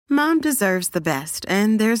Mom deserves the best,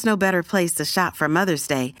 and there's no better place to shop for Mother's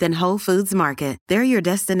Day than Whole Foods Market. They're your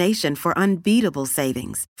destination for unbeatable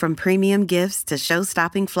savings, from premium gifts to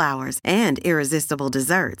show-stopping flowers and irresistible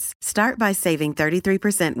desserts. Start by saving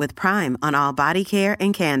 33% with Prime on all body care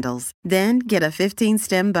and candles. Then get a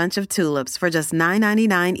 15-stem bunch of tulips for just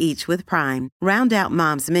 $9.99 each with Prime. Round out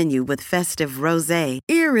Mom's menu with festive rosé,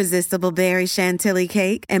 irresistible berry chantilly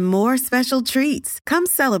cake, and more special treats. Come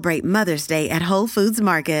celebrate Mother's Day at Whole Foods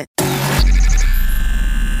Market.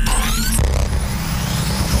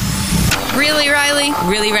 Really, Riley?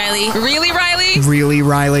 Really, Riley? Really, Riley? Really,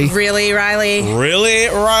 Riley? Really, Riley? Really,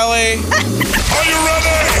 Riley? Are you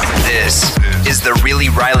ready? This is the Really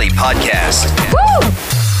Riley podcast. Woo!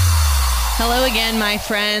 Hello again, my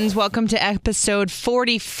friends. Welcome to episode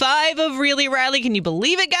 45 of Really Riley. Can you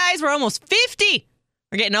believe it, guys? We're almost 50.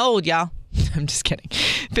 We're getting old, y'all. I'm just kidding.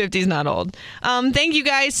 50's not old. Thank you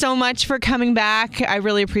guys so much for coming back. I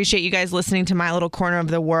really appreciate you guys listening to my little corner of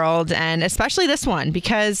the world, and especially this one,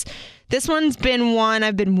 because this one's been one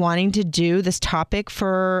I've been wanting to do, this topic,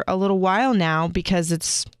 for a little while now, because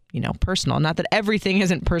it's, personal. Not that everything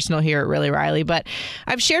isn't personal here at Really Riley, but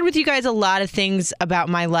I've shared with you guys a lot of things about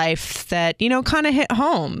my life that, kind of hit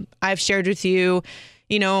home. I've shared with you,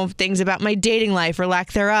 things about my dating life or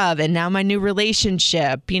lack thereof, and now my new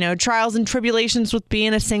relationship, trials and tribulations with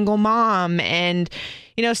being a single mom, and,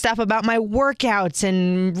 stuff about my workouts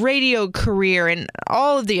and radio career and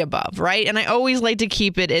all of the above, right? And I always like to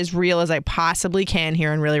keep it as real as I possibly can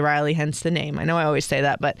here in Really Riley, hence the name. I know I always say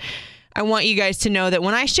that, but I want you guys to know that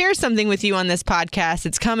when I share something with you on this podcast,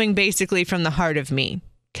 it's coming basically from the heart of me,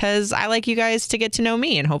 because I like you guys to get to know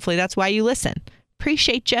me, and hopefully that's why you listen.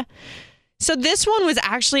 Appreciate you. So this one was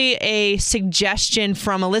actually a suggestion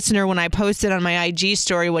from a listener when I posted on my IG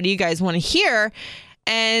story, what do you guys want to hear?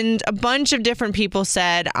 And a bunch of different people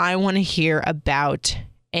said, I want to hear about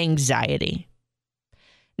anxiety.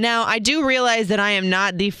 Now, I do realize that I am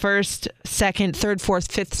not the first, second, third,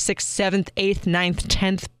 fourth, fifth, sixth, seventh, eighth, ninth,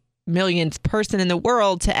 10th, millionth person in the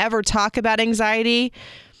world to ever talk about anxiety.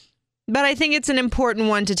 But I think it's an important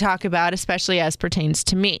one to talk about, especially as pertains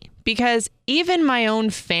to me, because even my own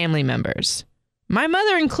family members, my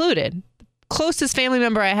mother included, closest family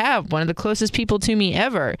member I have, one of the closest people to me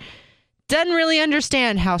ever, doesn't really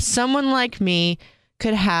understand how someone like me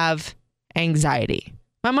could have anxiety.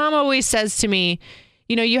 My mom always says to me,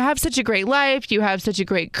 you have such a great life, you have such a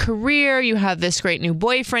great career, you have this great new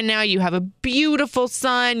boyfriend now, you have a beautiful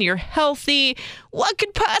son, you're healthy. What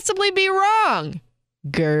could possibly be wrong?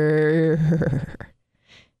 Grrr.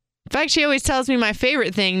 In fact, she always tells me my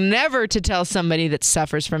favorite thing never to tell somebody that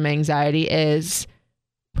suffers from anxiety is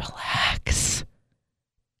relax.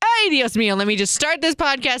 Ay, Dios mío, let me just start this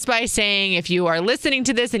podcast by saying if you are listening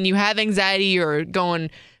to this and you have anxiety, you're going,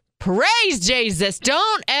 praise Jesus,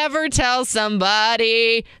 don't ever tell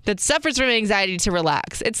somebody that suffers from anxiety to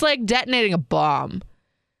relax. It's like detonating a bomb.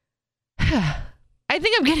 I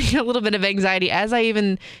think I'm getting a little bit of anxiety as I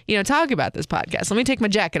even, talk about this podcast. Let me take my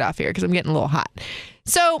jacket off here because I'm getting a little hot.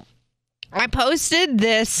 So I posted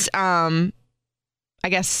this,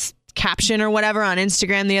 caption or whatever on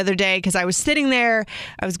Instagram the other day because I was sitting there.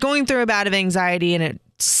 I was going through a bout of anxiety and it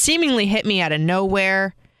seemingly hit me out of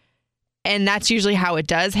nowhere. And that's usually how it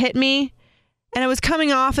does hit me. And I was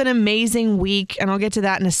coming off an amazing week, and I'll get to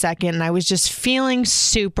that in a second. And I was just feeling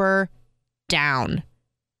super down.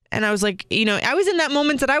 And I was like, I was in that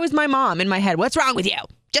moment that I was my mom in my head. What's wrong with you?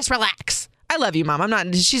 Just relax. I love you,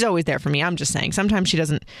 Mom. She's always there for me. I'm just saying, sometimes she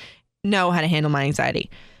doesn't know how to handle my anxiety.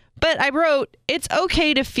 But I wrote, it's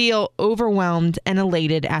okay to feel overwhelmed and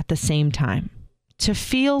elated at the same time. To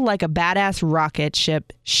feel like a badass rocket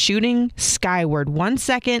ship shooting skyward 1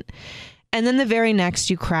 second, and then the very next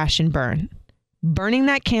you crash and burn. Burning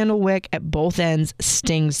that candle wick at both ends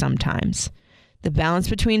stings sometimes. The balance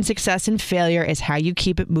between success and failure is how you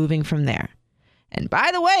keep it moving from there. And by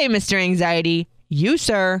the way, Mr. Anxiety, you,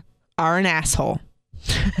 sir, are an asshole.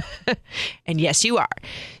 And yes, you are.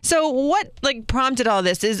 So what prompted all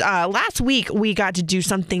this is last week we got to do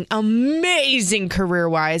something amazing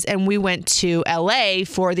career-wise, and we went to LA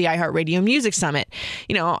for the iHeartRadio Music Summit.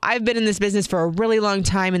 I've been in this business for a really long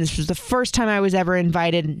time, and this was the first time I was ever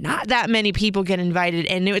invited. Not that many people get invited,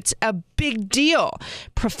 and it's a big deal,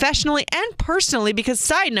 professionally and personally, because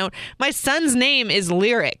side note, my son's name is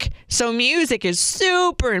Lyric. So music is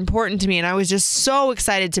super important to me, and I was just so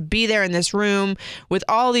excited to be there in this room with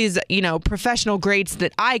all these, professional greats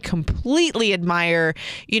that I completely admire.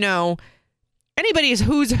 Anybody's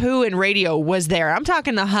who's who in radio was there. I'm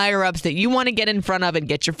talking the higher ups that you want to get in front of and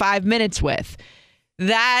get your 5 minutes with.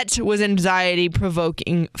 That was anxiety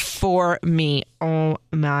provoking for me. Oh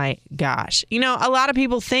my gosh. You know, a lot of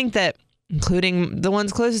people think that, including the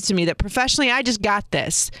ones closest to me, that professionally I just got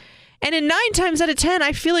this. And in 9 times out of 10,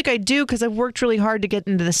 I feel like I do because I've worked really hard to get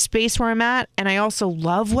into the space where I'm at. And I also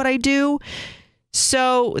love what I do.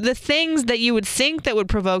 So the things that you would think that would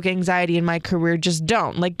provoke anxiety in my career just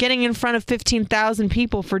don't. Like getting in front of 15,000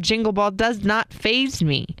 people for Jingle Ball does not faze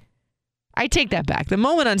me. I take that back. The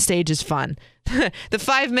moment on stage is fun. The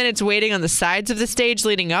 5 minutes waiting on the sides of the stage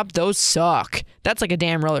leading up, those suck. That's like a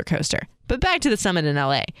damn roller coaster. But back to the summit in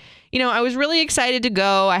LA. You know, I was really excited to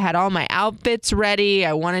go. I had all my outfits ready.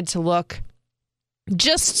 I wanted to look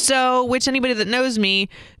just so, which anybody that knows me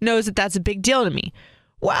knows that that's a big deal to me.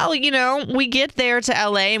 Well, you know, we get there to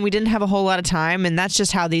LA and we didn't have a whole lot of time, and that's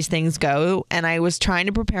just how these things go. And I was trying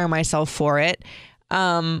to prepare myself for it.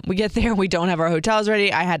 We get there, we don't have our hotels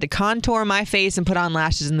ready. I had to contour my face and put on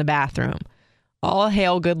lashes in the bathroom. All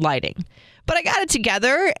hail good lighting. But I got it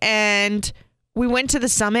together and we went to the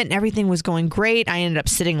summit and everything was going great. I ended up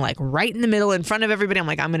sitting like right in the middle in front of everybody. I'm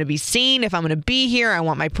like, I'm going to be seen. If I'm going to be here, I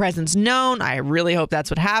want my presence known. I really hope that's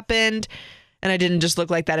what happened. And I didn't just look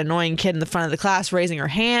like that annoying kid in the front of the class raising her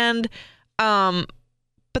hand. But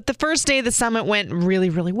the first day of the summit went really,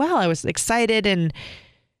 really well. I was excited and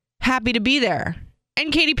happy to be there.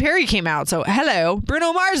 And Katy Perry came out. So hello.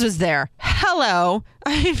 Bruno Mars was there. Hello.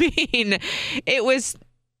 I mean, it was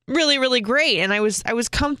really, really great. And I was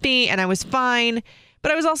comfy and I was fine.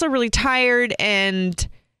 But I was also really tired and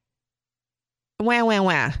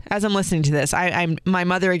wah. As I'm listening to this, I'm my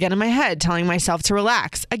mother again in my head telling myself to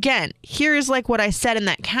relax. Again, here's like what I said in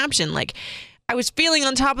that caption. Like, I was feeling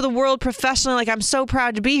on top of the world professionally, like I'm so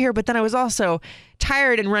proud to be here, but then I was also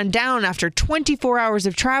tired and run down after 24 hours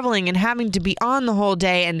of traveling and having to be on the whole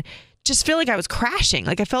day and just feel like I was crashing.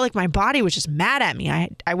 Like I felt like my body was just mad at me.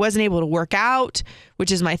 I wasn't able to work out, which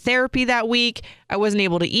is my therapy that week. I wasn't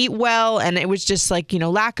able to eat well, and it was just like, you know,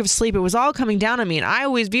 lack of sleep. It was all coming down on me, and I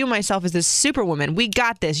always view myself as this superwoman. We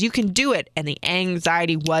got this. You can do it. And the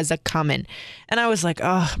anxiety was a-coming. And I was like,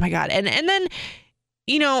 oh my God. And then,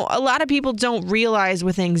 you know, a lot of people don't realize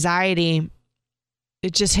with anxiety,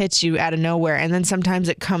 it just hits you out of nowhere. And then sometimes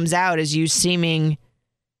it comes out as you seeming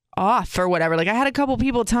off or whatever. Like I had a couple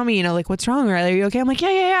people tell me, you know, like, what's wrong? Are you okay? I'm like,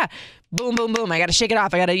 yeah. Boom, boom, boom. I got to shake it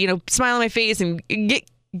off. I got to, you know, smile on my face and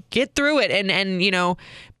get through it and, you know,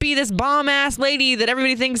 be this bomb ass lady that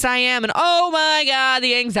everybody thinks I am. And oh my God,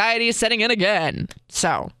 the anxiety is setting in again.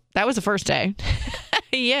 So that was the first day.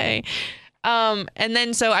 Yay. And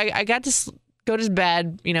then so I got to go to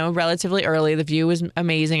bed, you know, relatively early. The view was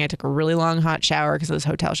amazing. I took a really long hot shower because those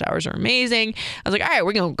hotel showers are amazing. I was like, all right,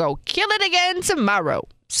 we're going to go kill it again tomorrow.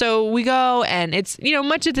 So we go and it's, you know,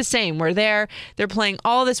 much of the same. We're there. They're playing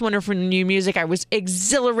all this wonderful new music. I was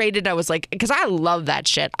exhilarated. I was like, because I love that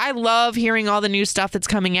shit. I love hearing all the new stuff that's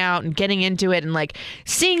coming out and getting into it. And like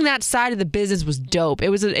seeing that side of the business was dope. It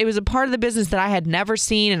was a part of the business that I had never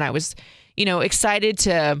seen. And I was, you know, excited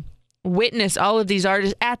to witness all of these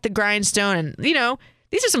artists at the Grindstone. And, you know,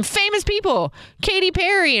 these are some famous people. Katy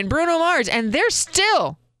Perry and Bruno Mars. And they're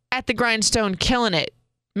still at the Grindstone killing it,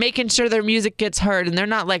 making sure their music gets heard and they're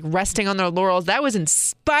not like resting on their laurels. That was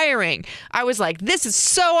inspiring. I was like, this is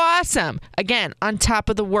so awesome. Again, on top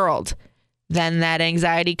of the world. Then that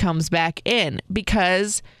anxiety comes back in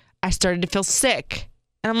because I started to feel sick.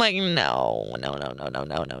 And I'm like, no.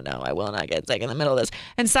 I will not get sick in the middle of this.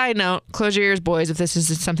 And side note, close your ears, boys, if this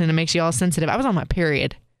is something that makes you all sensitive. I was on my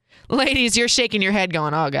period. Ladies, you're shaking your head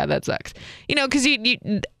going, oh, God, that sucks. You know, because you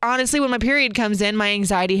honestly, when my period comes in, my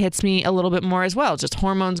anxiety hits me a little bit more as well. Just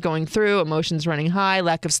hormones going through, emotions running high,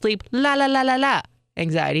 lack of sleep, la.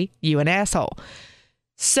 Anxiety, you an asshole.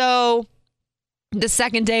 So the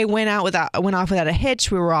second day went off without a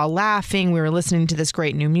hitch. We were all laughing. We were listening to this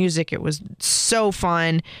great new music. It was so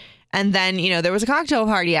fun. And then, you know, there was a cocktail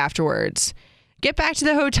party afterwards. Get back to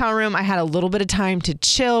the hotel room. I had a little bit of time to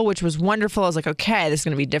chill, which was wonderful. I was like, okay, this is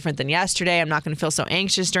going to be different than yesterday. I'm not going to feel so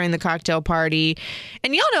anxious during the cocktail party.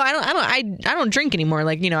 And y'all know I don't drink anymore.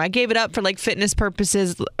 Like, you know, I gave it up for like fitness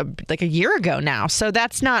purposes like a year ago now. So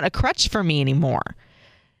that's not a crutch for me anymore.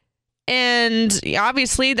 And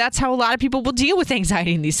obviously that's how a lot of people will deal with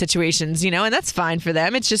anxiety in these situations, you know, and that's fine for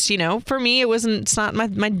them. It's just, you know, for me, it's not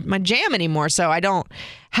my jam anymore. So I don't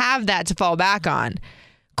have that to fall back on.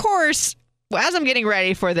 Of course, as I'm getting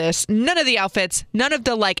ready for this, none of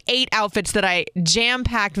the like 8 outfits that I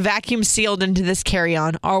jam-packed, vacuum sealed into this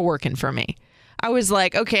carry-on are working for me. I was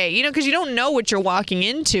like, okay, you know, because you don't know what you're walking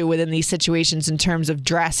into within these situations in terms of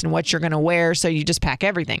dress and what you're going to wear. So you just pack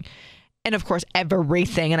everything. And of course,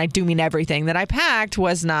 everything, and I do mean everything that I packed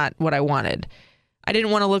was not what I wanted. I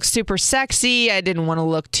didn't want to look super sexy. I didn't want to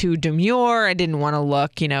look too demure. I didn't want to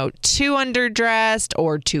look, too underdressed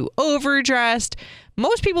or too overdressed.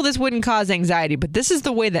 Most people, this wouldn't cause anxiety, but this is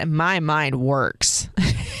the way that my mind works.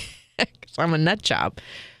 I'm a nut job.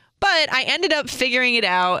 But I ended up figuring it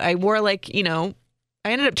out. I wore I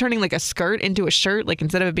ended up turning like a skirt into a shirt. Like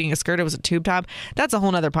instead of it being a skirt, it was a tube top. That's a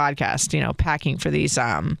whole nother podcast, packing for these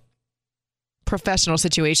professional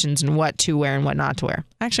situations and what to wear and what not to wear.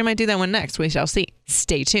 Actually, I might do that one next. We shall see.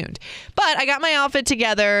 Stay tuned. But I got my outfit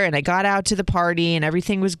together and I got out to the party and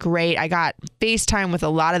everything was great. I got FaceTime with a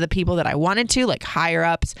lot of the people that I wanted to, like higher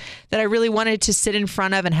ups that I really wanted to sit in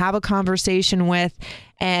front of and have a conversation with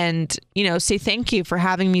and, say thank you for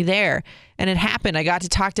having me there. And it happened. I got to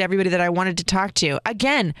talk to everybody that I wanted to talk to.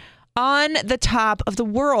 Again, on the top of the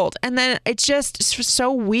world. And then it's just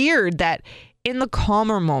so weird that in the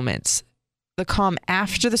calmer moments, the calm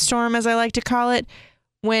after the storm, as I like to call it,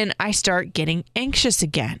 when I start getting anxious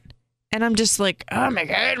again. And I'm just like, oh my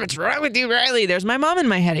God, what's wrong with you, Riley? There's my mom in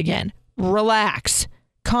my head again. Relax.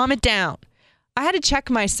 Calm it down. I had to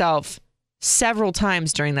check myself several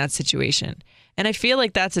times during that situation. And I feel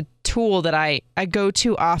like that's a tool that I go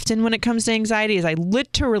to often when it comes to anxiety is I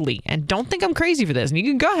literally, and don't think I'm crazy for this, and you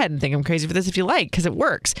can go ahead and think I'm crazy for this if you like, because it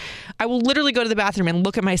works. I will literally go to the bathroom and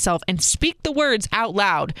look at myself and speak the words out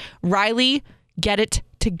loud. Riley, get it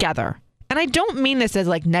together. And I don't mean this as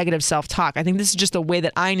like negative self-talk. I think this is just a way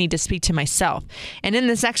that I need to speak to myself. And in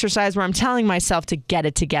this exercise where I'm telling myself to get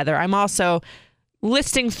it together, I'm also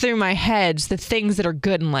listing through my head the things that are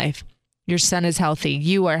good in life. Your son is healthy.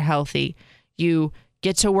 You are healthy. You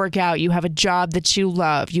get to work out. You have a job that you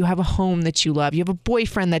love. You have a home that you love. You have a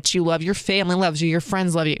boyfriend that you love. Your family loves you. Your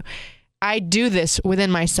friends love you. I do this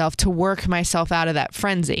within myself to work myself out of that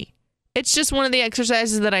frenzy. It's just one of the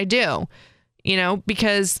exercises that I do,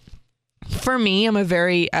 because for me, I'm a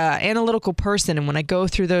very analytical person. And when I go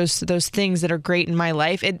through those things that are great in my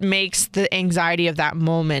life, it makes the anxiety of that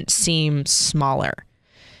moment seem smaller.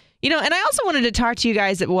 And I also wanted to talk to you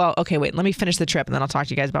guys. Let me finish the trip and then I'll talk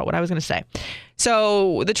to you guys about what I was going to say.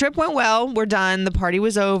 So the trip went well. We're done. The party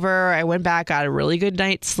was over. I went back, got a really good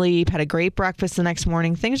night's sleep, had a great breakfast the next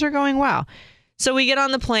morning. Things are going well. So we get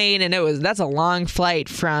on the plane and that's a long flight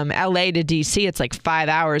from LA to DC. It's like 5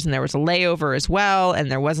 hours and there was a layover as well.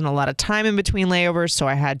 And there wasn't a lot of time in between layovers. So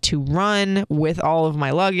I had to run with all of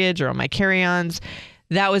my luggage or my carry-ons.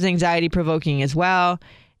 That was anxiety provoking as well.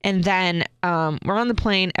 And then we're on the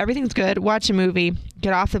plane. Everything's good. Watch a movie.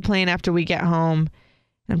 Get off the plane after we get home.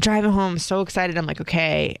 And I'm driving home. So excited. I'm like,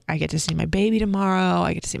 okay, I get to see my baby tomorrow.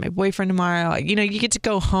 I get to see my boyfriend tomorrow. You get to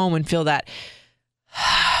go home and feel that.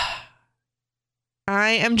 I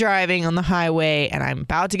am driving on the highway and I'm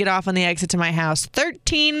about to get off on the exit to my house.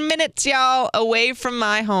 13 minutes, y'all, away from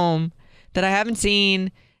my home that I haven't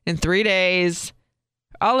seen in 3 days.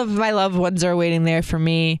 All of my loved ones are waiting there for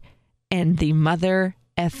me. And the mother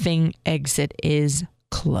effing exit is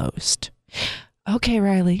closed. Okay,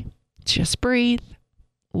 Riley, just breathe.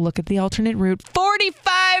 Look at the alternate route.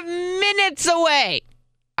 45 minutes away.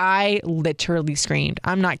 I literally screamed.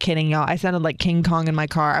 I'm not kidding, y'all. I sounded like King Kong in my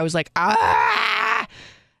car. I was like, ah!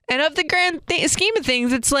 And of the grand scheme of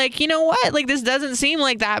things, it's like, you know what? Like, this doesn't seem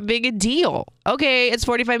like that big a deal. Okay, it's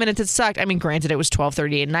 45 minutes. It sucked. I mean, granted, it was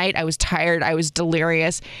 12:30 at night. I was tired. I was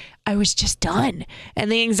delirious. I was just done.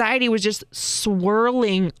 And the anxiety was just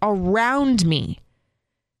swirling around me.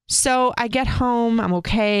 So I get home. I'm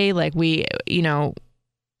okay. Like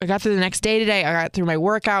I got through the next day today. I got through my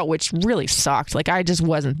workout, which really sucked. Like I just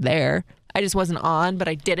wasn't there. I just wasn't on, but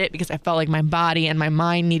I did it because I felt like my body and my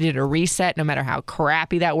mind needed a reset no matter how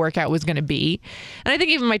crappy that workout was going to be. And I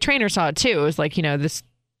think even my trainer saw it too. It was like, this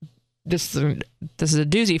is a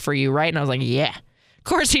doozy for you, right? And I was like, yeah. Of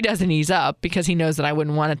course he doesn't ease up because he knows that I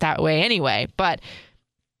wouldn't want it that way anyway. But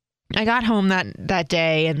I got home that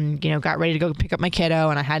day and, got ready to go pick up my kiddo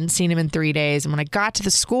and I hadn't seen him in 3 days. And when I got to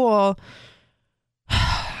the school,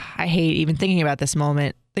 I hate even thinking about this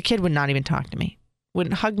moment. The kid would not even talk to me.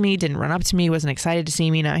 Wouldn't hug me, didn't run up to me, wasn't excited to see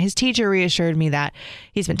me. Now, his teacher reassured me that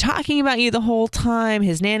he's been talking about you the whole time.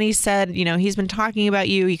 His nanny said, he's been talking about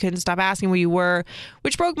you. He couldn't stop asking where you were,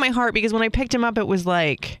 which broke my heart because when I picked him up, it was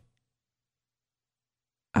like,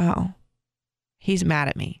 oh, he's mad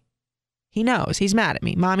at me. He knows he's mad at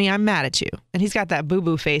me. Mommy, I'm mad at you. And he's got that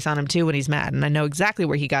boo-boo face on him too when he's mad. And I know exactly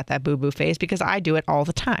where he got that boo-boo face because I do it all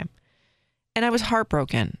the time. And I was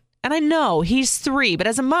heartbroken. And I know he's 3, but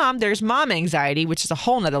as a mom, there's mom anxiety, which is a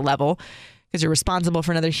whole nother level because you're responsible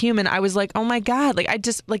for another human. I was like, oh my God, like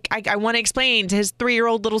I want to explain to his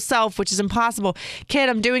 3-year-old little self, which is impossible. Kid,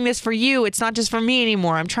 I'm doing this for you. It's not just for me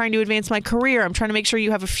anymore. I'm trying to advance my career. I'm trying to make sure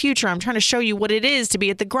you have a future. I'm trying to show you what it is to be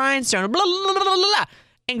at the grindstone. Blah, blah, blah, blah, blah.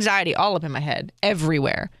 Anxiety all up in my head,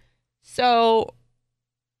 everywhere. So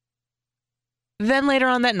then later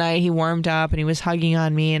on that night, he warmed up and he was hugging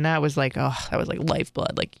on me, and that was like, oh, that was like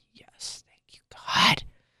lifeblood. Like, yes, thank you, God.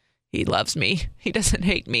 He loves me. He doesn't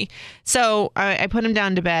hate me. So I put him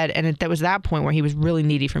down to bed, and that was that point where he was really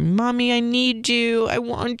needy for me. Mommy, I need you. I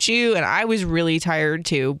want you. And I was really tired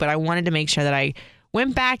too, but I wanted to make sure that I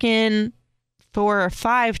went back in 4 or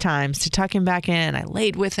 5 times to tuck him back in. I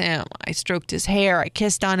laid with him. I stroked his hair. I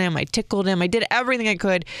kissed on him. I tickled him. I did everything I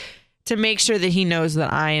could to make sure that he knows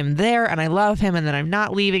that I am there and I love him and that I'm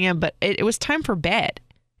not leaving him. But it was time for bed.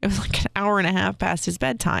 It was like an hour and a half past his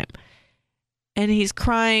bedtime. And he's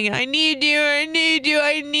crying, I need you, I need you,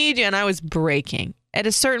 I need you. And I was breaking. At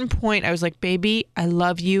a certain point, I was like, baby, I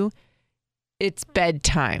love you. It's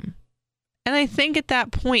bedtime. And I think at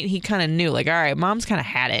that point, he kind of knew, like, all right, mom's kind of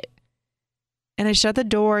had it. And I shut the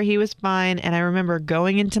door. He was fine. And I remember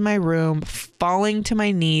going into my room, falling to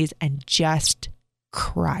my knees, and just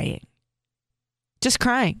crying. Just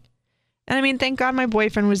crying. And I mean, thank God my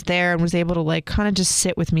boyfriend was there and was able to, like, kind of just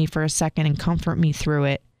sit with me for a second and comfort me through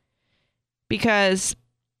it. Because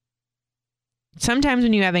sometimes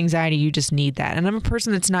when you have anxiety, you just need that. And I'm a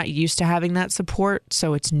person that's not used to having that support,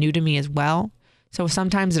 so it's new to me as well. So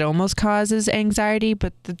sometimes it almost causes anxiety.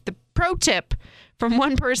 But the pro tip from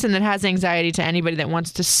one person that has anxiety to anybody that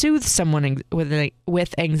wants to soothe someone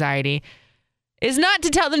with anxiety is not to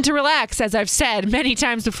tell them to relax, as I've said many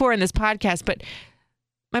times before in this podcast. But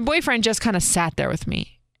my boyfriend just kind of sat there with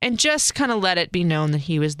me. And just kind of let it be known that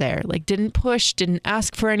he was there. Like, didn't push, didn't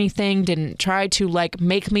ask for anything, didn't try to, like,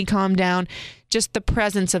 make me calm down. Just the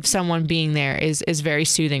presence of someone being there is very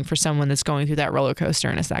soothing for someone that's going through that roller coaster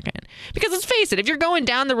in a second. Because let's face it, if you're going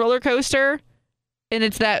down the roller coaster and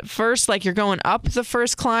it's that first, like, you're going up the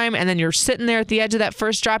first climb and then you're sitting there at the edge of that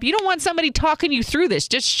first drop, you don't want somebody talking you through this.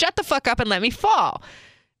 Just shut the fuck up and let me fall.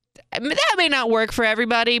 That may not work for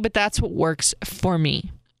everybody, but that's what works for me.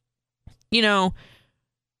 You know,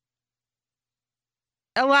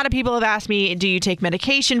 a lot of people have asked me, do you take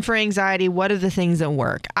medication for anxiety? What are the things that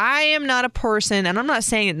work? I am not a person, and I'm not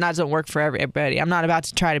saying it doesn't work for everybody. I'm not about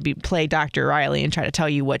to try to play Dr. Riley and try to tell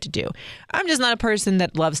you what to do. I'm just not a person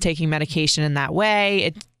that loves taking medication in that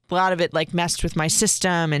way. A lot of it like messed with my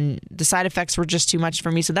system, and the side effects were just too much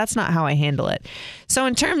for me. So that's not how I handle it. So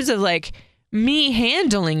in terms of like me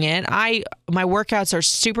handling it, my workouts are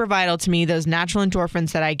super vital to me. Those natural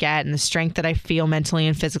endorphins that I get and the strength that I feel mentally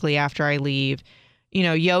and physically after I leave. You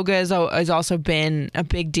know, yoga has also been a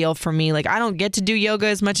big deal for me. Like, I don't get to do yoga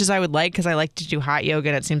as much as I would like because I like to do hot yoga,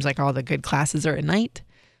 and it seems like all the good classes are at night.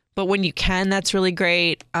 But when you can, that's really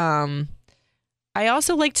great. I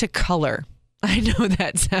also like to color. I know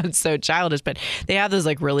that sounds so childish, but they have those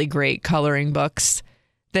like really great coloring books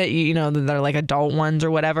that, you know, that are like adult ones or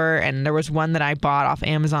whatever. And there was one that I bought off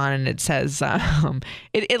Amazon, and it says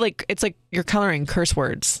it's like you're coloring curse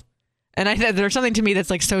words. And there's something to me that's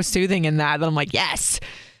like so soothing in that I'm like, yes,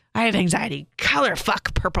 I have anxiety. Color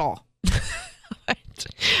fuck purple.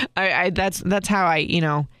 That's how I, you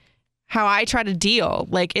know, how I try to deal.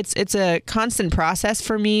 Like it's a constant process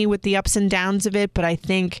for me with the ups and downs of it. But I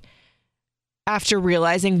think after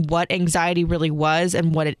realizing what anxiety really was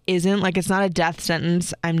and what it isn't, like it's not a death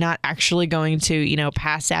sentence. I'm not actually going to, you know,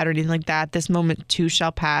 pass out or anything like that. This moment too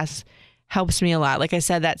shall pass. Helps me a lot. Like I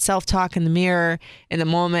said, that self-talk in the mirror in the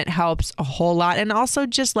moment helps a whole lot. And also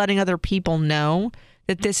just letting other people know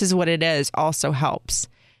that this is what it is also helps.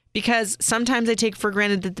 Because sometimes I take for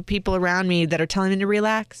granted that the people around me that are telling me to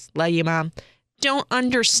relax, love you, mom, don't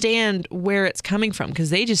understand where it's coming from because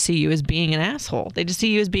they just see you as being an asshole. They just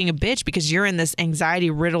see you as being a bitch because you're in this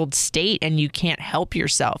anxiety-riddled state and you can't help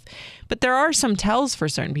yourself. But there are some tells for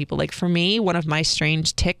certain people. Like for me, one of my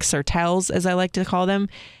strange tics or tells, as I like to call them,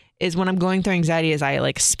 is when I'm going through anxiety is I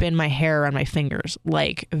like spin my hair on my fingers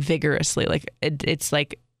like vigorously. Like it's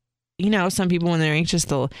like, you know, some people when they're anxious,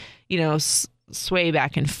 they'll, you know, sway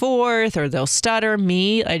back and forth or they'll stutter.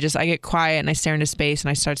 Me, I get quiet and I stare into space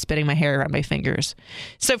and I start spinning my hair on my fingers.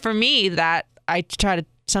 So for me, that I try to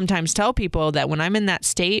sometimes tell people that when I'm in that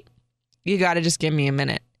state, you got to just give me a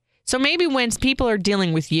minute. So maybe when people are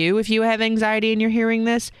dealing with you, if you have anxiety and you're hearing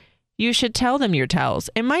this, you should tell them your tells.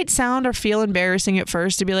 It might sound or feel embarrassing at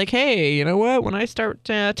first to be like, hey, you know what? When I start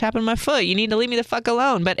tapping my foot, you need to leave me the fuck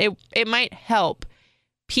alone. But it might help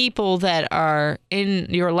people that are in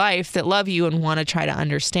your life that love you and want to try to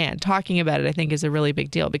understand. Talking about it, I think, is a really big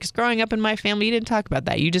deal because growing up in my family, you didn't talk about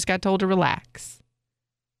that. You just got told to relax.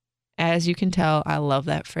 As you can tell, I love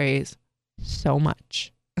that phrase so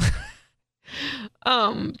much.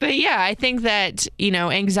 But yeah, I think that,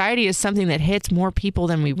 anxiety is something that hits more people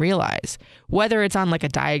than we realize, whether it's on like a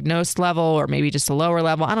diagnosed level or maybe just a lower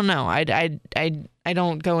level. I don't know. I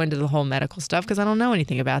don't go into the whole medical stuff because I don't know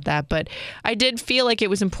anything about that. But I did feel like it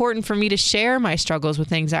was important for me to share my struggles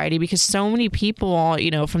with anxiety because so many people,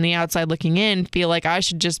 from the outside looking in, feel like I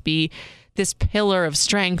should just be this pillar of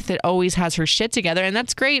strength that always has her shit together. And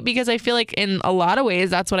that's great because I feel like in a lot of ways,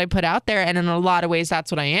 that's what I put out there. And in a lot of ways,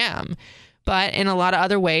 that's what I am. But in a lot of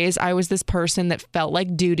other ways, I was this person that felt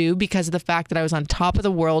like doo-doo because of the fact that I was on top of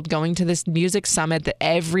the world going to this music summit that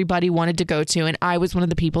everybody wanted to go to. And I was one of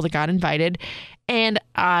the people that got invited. And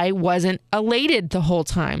I wasn't elated the whole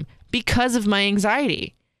time because of my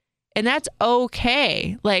anxiety. And that's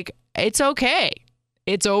okay. Like, it's okay.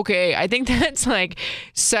 It's okay. I think that's like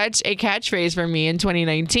such a catchphrase for me in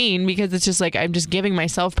 2019 because it's just like I'm just giving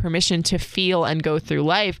myself permission to feel and go through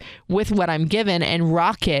life with what I'm given and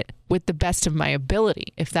rock it with the best of my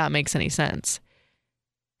ability, if that makes any sense.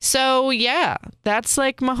 So yeah, that's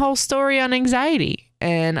like my whole story on anxiety.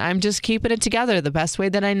 And I'm just keeping it together the best way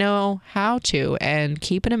that I know how to and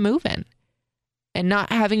keeping it moving and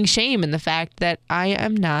not having shame in the fact that I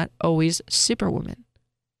am not always Superwoman.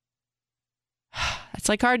 It's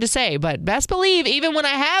like hard to say, but best believe even when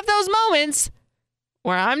I have those moments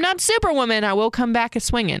where I'm not Superwoman, I will come back a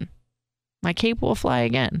swinging. My cape will fly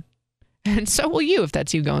again. And so will you if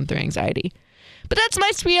that's you going through anxiety. But that's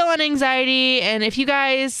my spiel on anxiety. And if you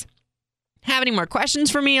guys have any more questions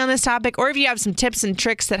for me on this topic, or if you have some tips and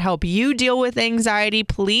tricks that help you deal with anxiety,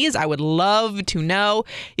 please, I would love to know.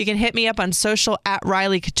 You can hit me up on social at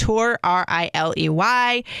Riley Couture,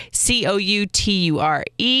 RILEY COUTURE.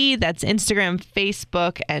 That's Instagram,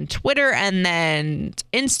 Facebook, and Twitter. And then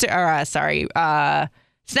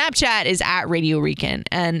Snapchat is at Radio Rican.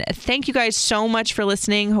 And thank you guys so much for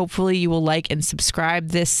listening. Hopefully you will like and subscribe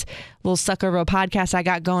this little sucker of a podcast I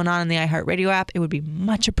got going on in the iHeartRadio app. It would be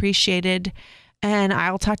much appreciated. And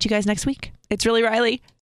I'll talk to you guys next week. It's Really Riley.